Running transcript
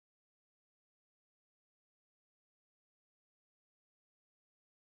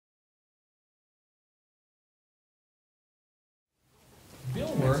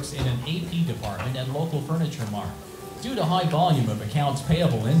works in an AP department at local furniture mart. Due to high volume of accounts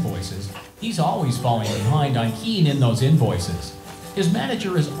payable invoices, he's always falling behind on keying in those invoices. His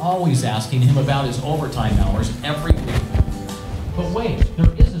manager is always asking him about his overtime hours every week. But wait,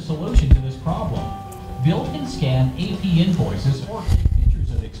 there is a solution to this problem. Bill can scan AP invoices or take pictures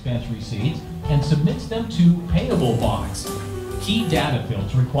of expense receipts and submits them to PayableBox. Key data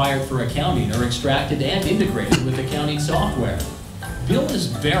fields required for accounting are extracted and integrated with accounting software. Bill is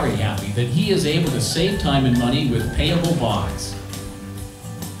very happy that he is able to save time and money with PayableBox.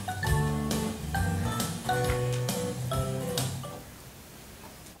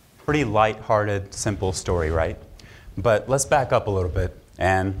 Pretty light-hearted, simple story, right? But let's back up a little bit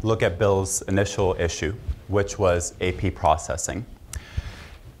and look at Bill's initial issue, which was AP processing.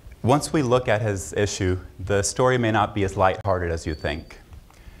 Once we look at his issue, the story may not be as light-hearted as you think.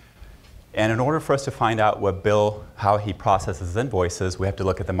 And in order for us to find out how he processes invoices, we have to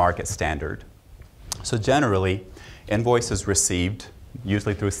look at the market standard. So generally, invoices received,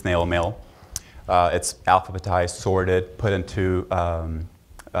 usually through snail mail, it's alphabetized, sorted, put into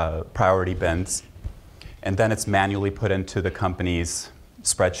priority bins, and then it's manually put into the company's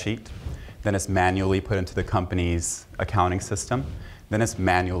spreadsheet, then it's manually put into the company's accounting system, then it's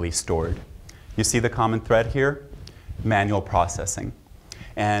manually stored. You see the common thread here? Manual processing.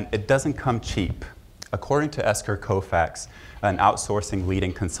 And it doesn't come cheap. According to Esker Kofax, an outsourcing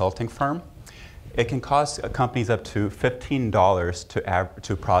leading consulting firm, it can cost companies up to $15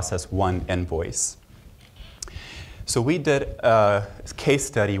 to process one invoice. So we did a case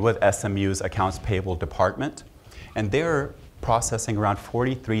study with SMU's accounts payable department, and they're processing around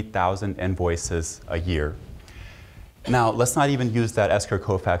 43,000 invoices a year. Now, let's not even use that Esker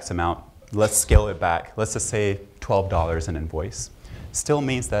Kofax amount. Let's scale it back. Let's just say $12 an invoice. Still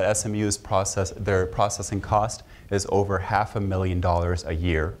means that SMU's their processing cost is over $500,000 a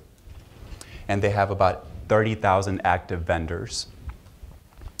year. And they have about 30,000 active vendors.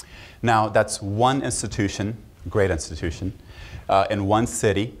 Now, that's one institution, great institution, in one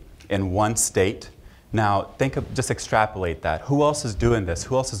city, in one state. Now, just extrapolate that. Who else is doing this?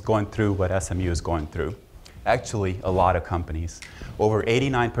 Who else is going through what SMU is going through? Actually, a lot of companies. Over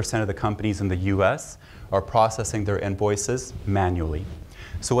 89% of the companies in the US are processing their invoices manually.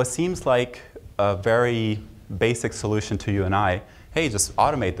 So what seems like a very basic solution to you and I, hey, just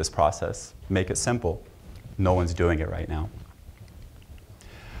automate this process, make it simple. No one's doing it right now.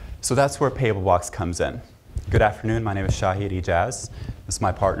 So that's where PayableBox comes in. Good afternoon, my name is Shahid Ijaz. This is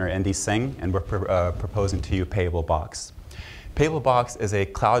my partner, Indy Singh, and we're proposing to you PayableBox. PayableBox is a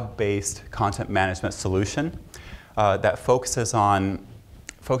cloud-based content management solution that focuses on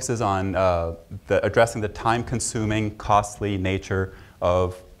addressing the time-consuming, costly nature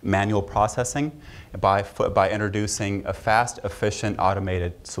of manual processing by introducing a fast, efficient,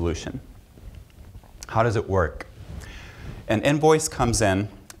 automated solution. How does it work? An invoice comes in,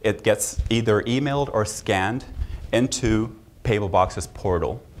 it gets either emailed or scanned into PayableBox's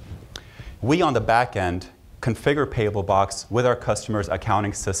portal. We on the back end configure PayableBox with our customer's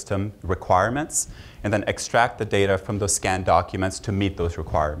accounting system requirements, and then extract the data from those scanned documents to meet those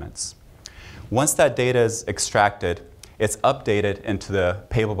requirements. Once that data is extracted, it's updated into the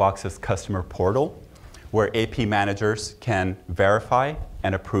PayableBox's customer portal, where AP managers can verify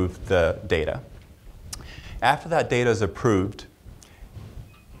and approve the data. After that data is approved,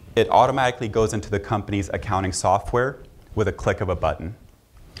 it automatically goes into the company's accounting software with a click of a button.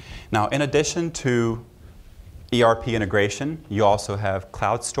 Now, in addition to ERP integration, you also have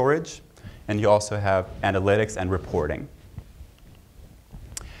cloud storage, and you also have analytics and reporting.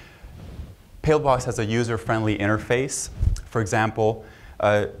 PayableBox has a user-friendly interface. For example,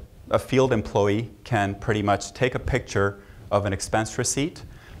 a field employee can pretty much take a picture of an expense receipt,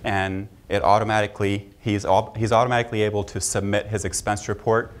 and he's automatically able to submit his expense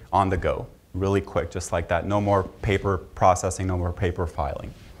report on the go, really quick, just like that. No more paper processing, no more paper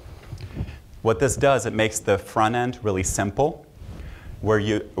filing. What this does, it makes the front end really simple,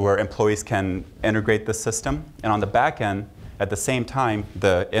 where employees can integrate the system, and on the back end, at the same time,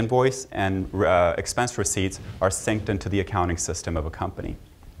 the invoice and expense receipts are synced into the accounting system of a company.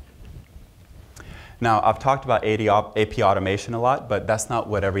 Now, I've talked about AP automation a lot, but that's not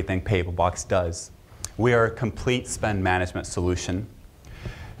what everything PayableBox does. We are a complete spend management solution.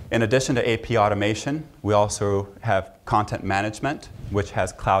 In addition to AP automation, we also have content management, which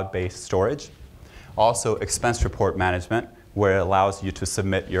has cloud-based storage. Also, expense report management, where it allows you to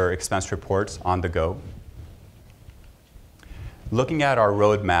submit your expense reports on the go. Looking at our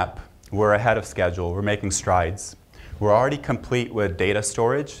roadmap, we're ahead of schedule. We're making strides. We're already complete with data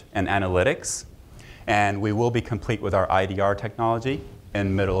storage and analytics, and we will be complete with our IDR technology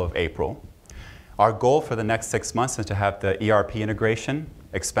in middle of April. Our goal for the next 6 months is to have the ERP integration,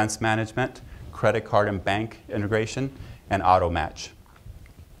 expense management, credit card and bank integration, and auto match.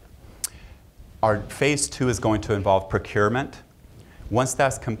 Our phase 2 is going to involve procurement. Once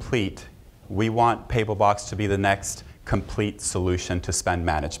that's complete, we want PayableBox to be the next complete solution to spend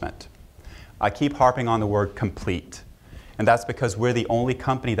management. I keep harping on the word complete, and that's because we're the only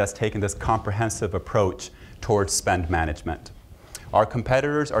company that's taken this comprehensive approach towards spend management. Our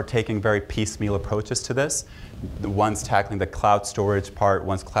competitors are taking very piecemeal approaches to this. The one's tackling the cloud storage part,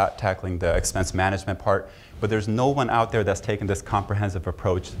 one's tackling the expense management part, but there's no one out there that's taken this comprehensive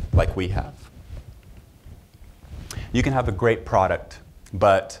approach like we have. You can have a great product,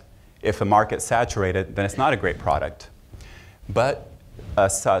 but if the market's saturated, then it's not a great product. But a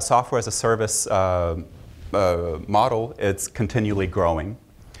software as a service model, it's continually growing.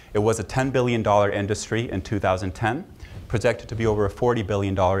 It was a $10 billion industry in 2010, projected to be over a $40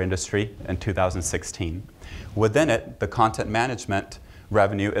 billion industry in 2016. Within it, the content management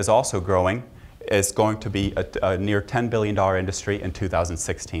revenue is also growing. It's going to be a near $10 billion industry in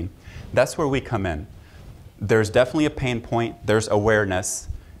 2016. That's where we come in. There's definitely a pain point. There's awareness.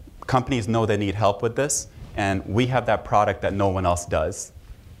 Companies know they need help with this, and we have that product that no one else does.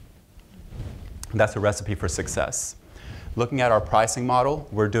 That's a recipe for success. Looking at our pricing model,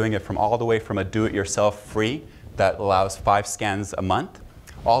 we're doing it from all the way from a do-it-yourself free that allows 5 scans a month,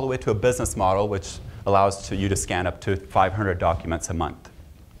 all the way to a business model which allows you to scan up to 500 documents a month.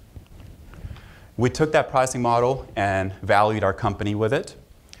 We took that pricing model and valued our company with it.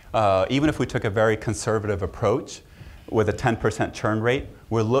 Even if we took a very conservative approach with a 10% churn rate,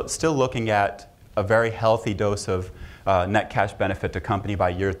 we're still looking at a very healthy dose of net cash benefit to company by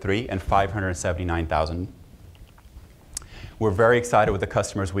year 3 and $579,000. We're very excited with the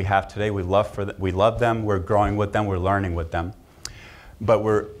customers we have today. We love them, we're growing with them, we're learning with them. But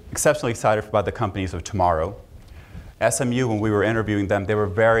we're exceptionally excited about the companies of tomorrow. SMU, when we were interviewing them, they were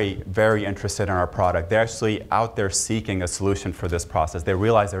very, very interested in our product. They're actually out there seeking a solution for this process. They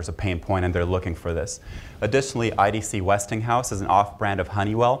realize there's a pain point and they're looking for this. Additionally, IDC Westinghouse is an off-brand of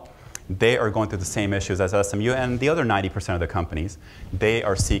Honeywell. They are going through the same issues as SMU and the other 90% of the companies. They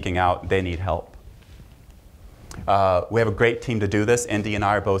are seeking out, they need help. We have a great team to do this. Indy and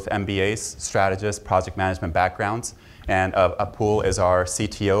I are both MBAs, strategists, project management backgrounds, and Apul is our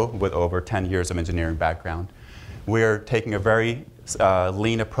CTO with over 10 years of engineering background. We're taking a very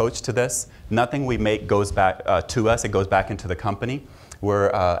lean approach to this. Nothing we make goes back to us, it goes back into the company. We're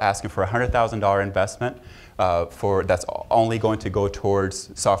asking for a $100,000 investment that's only going to go towards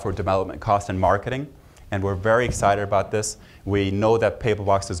software development cost and marketing. And we're very excited about this. We know that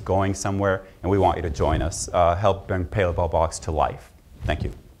PayableBox is going somewhere, and we want you to join us. Help bring PayableBox to life. Thank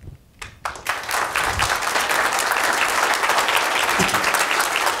you.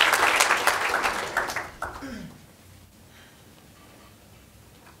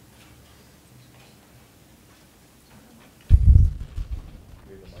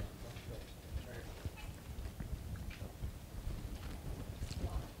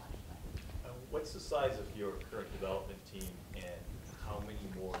 What's the size of your current development team, and how many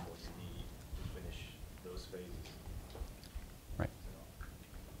more will you need to finish those phases? Right.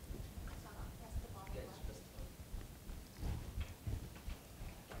 Okay.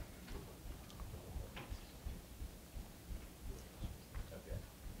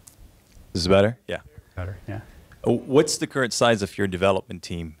 This is better? Yeah. Better, yeah. What's the current size of your development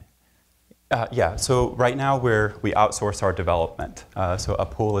team? Yeah, so right now we outsource our development. So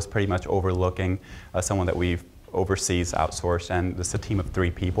Apul is pretty much overlooking someone that we've overseas outsourced, and it's a team of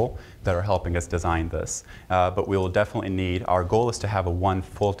 3 people that are helping us design this. But we will definitely need, our goal is to have one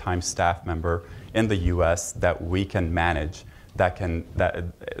full-time staff member in the US that we can manage.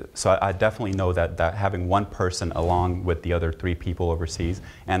 So I definitely know that having one person along with the other 3 people overseas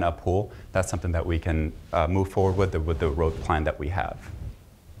and Apul, that's something that we can move forward with the road plan that we have.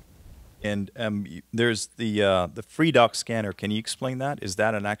 And there's the free doc scanner. Can you explain that? Is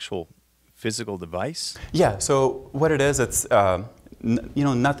that an actual physical device? Yeah. So what it is, it's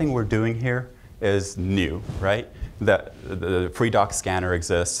nothing we're doing here is new, right? The free doc scanner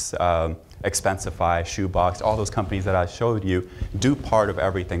exists. Expensify, Shoebox, all those companies that I showed you do part of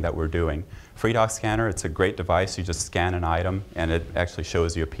everything that we're doing. Free doc scanner, it's a great device. You just scan an item, and it actually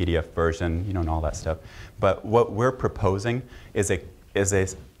shows you a PDF version, and all that stuff. But what we're proposing is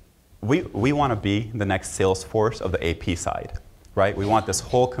we want to be the next Salesforce of the AP side, right? We want this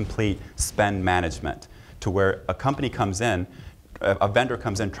whole complete spend management to where a company comes in, a vendor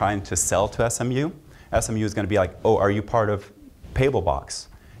comes in trying to sell to SMU. SMU is going to be like, oh, are you part of PayableBox?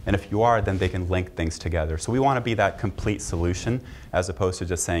 And if you are, then they can link things together. So we want to be that complete solution as opposed to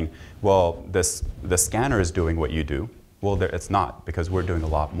just saying, well, the scanner is doing what you do. Well, it's not, because we're doing a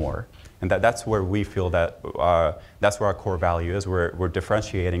lot more. And that's where we feel that that's where our core value is. We're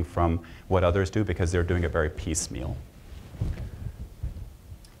differentiating from what others do because they're doing it very piecemeal.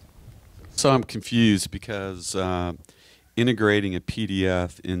 So I'm confused because integrating a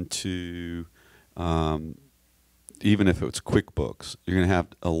PDF into, even if it's QuickBooks, you're going to have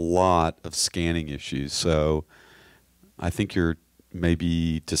a lot of scanning issues. So I think you're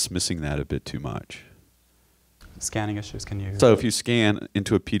maybe dismissing that a bit too much. Scanning issues, can you? So if you scan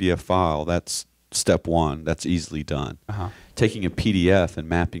into a PDF file, that's step one. That's easily done. Taking a PDF and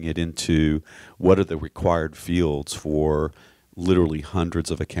mapping it into what are the required fields for literally hundreds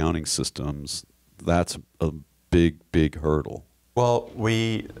of accounting systems, that's a big, big hurdle. Well,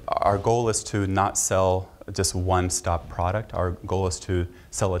 our goal is to not sell just one-stop product. Our goal is to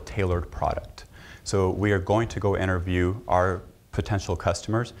sell a tailored product. So we are going to go interview our potential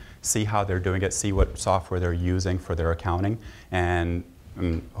customers, see how they're doing it, see what software they're using for their accounting, and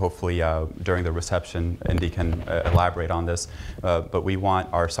hopefully during the reception, Indy can elaborate on this. But we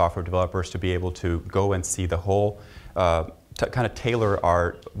want our software developers to be able to go and see the whole, to kind of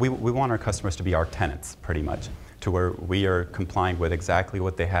tailor we want our customers to be our tenants, pretty much, to where we are complying with exactly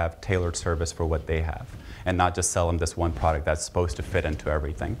what they have, tailored service for what they have, and not just sell them this one product that's supposed to fit into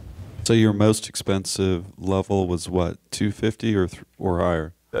everything. So your most expensive level was what, 250 or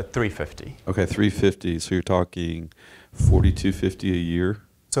higher? 350. Okay, 350. So you're talking 4,250 a year.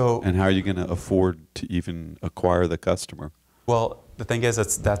 So, and how are you going to afford to even acquire the customer? Well, the thing is,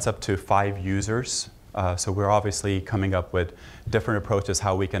 that's up to 5 users. So we're obviously coming up with different approaches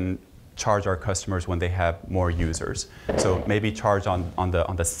how we can charge our customers when they have more users. So maybe charge on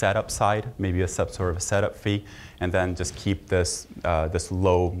the setup side, maybe sort of a setup fee, and then just keep this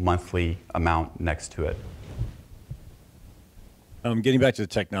low monthly amount next to it. Getting back to the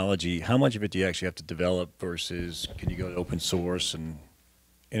technology, how much of it do you actually have to develop versus can you go to open source and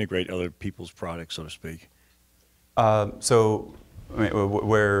integrate other people's products, so to speak? So I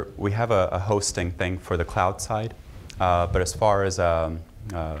mean, we have a hosting thing for the cloud side, but as far as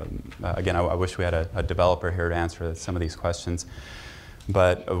again, I wish we had a developer here to answer some of these questions.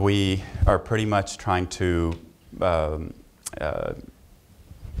 But we are pretty much trying to, we're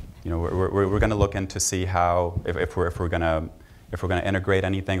going to look into see how if we're going to integrate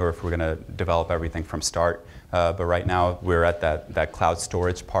anything or if we're going to develop everything from start. But right now we're at that cloud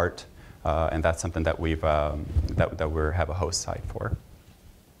storage part, and that's something that we have a host site for.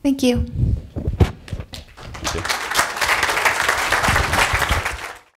 Thank you.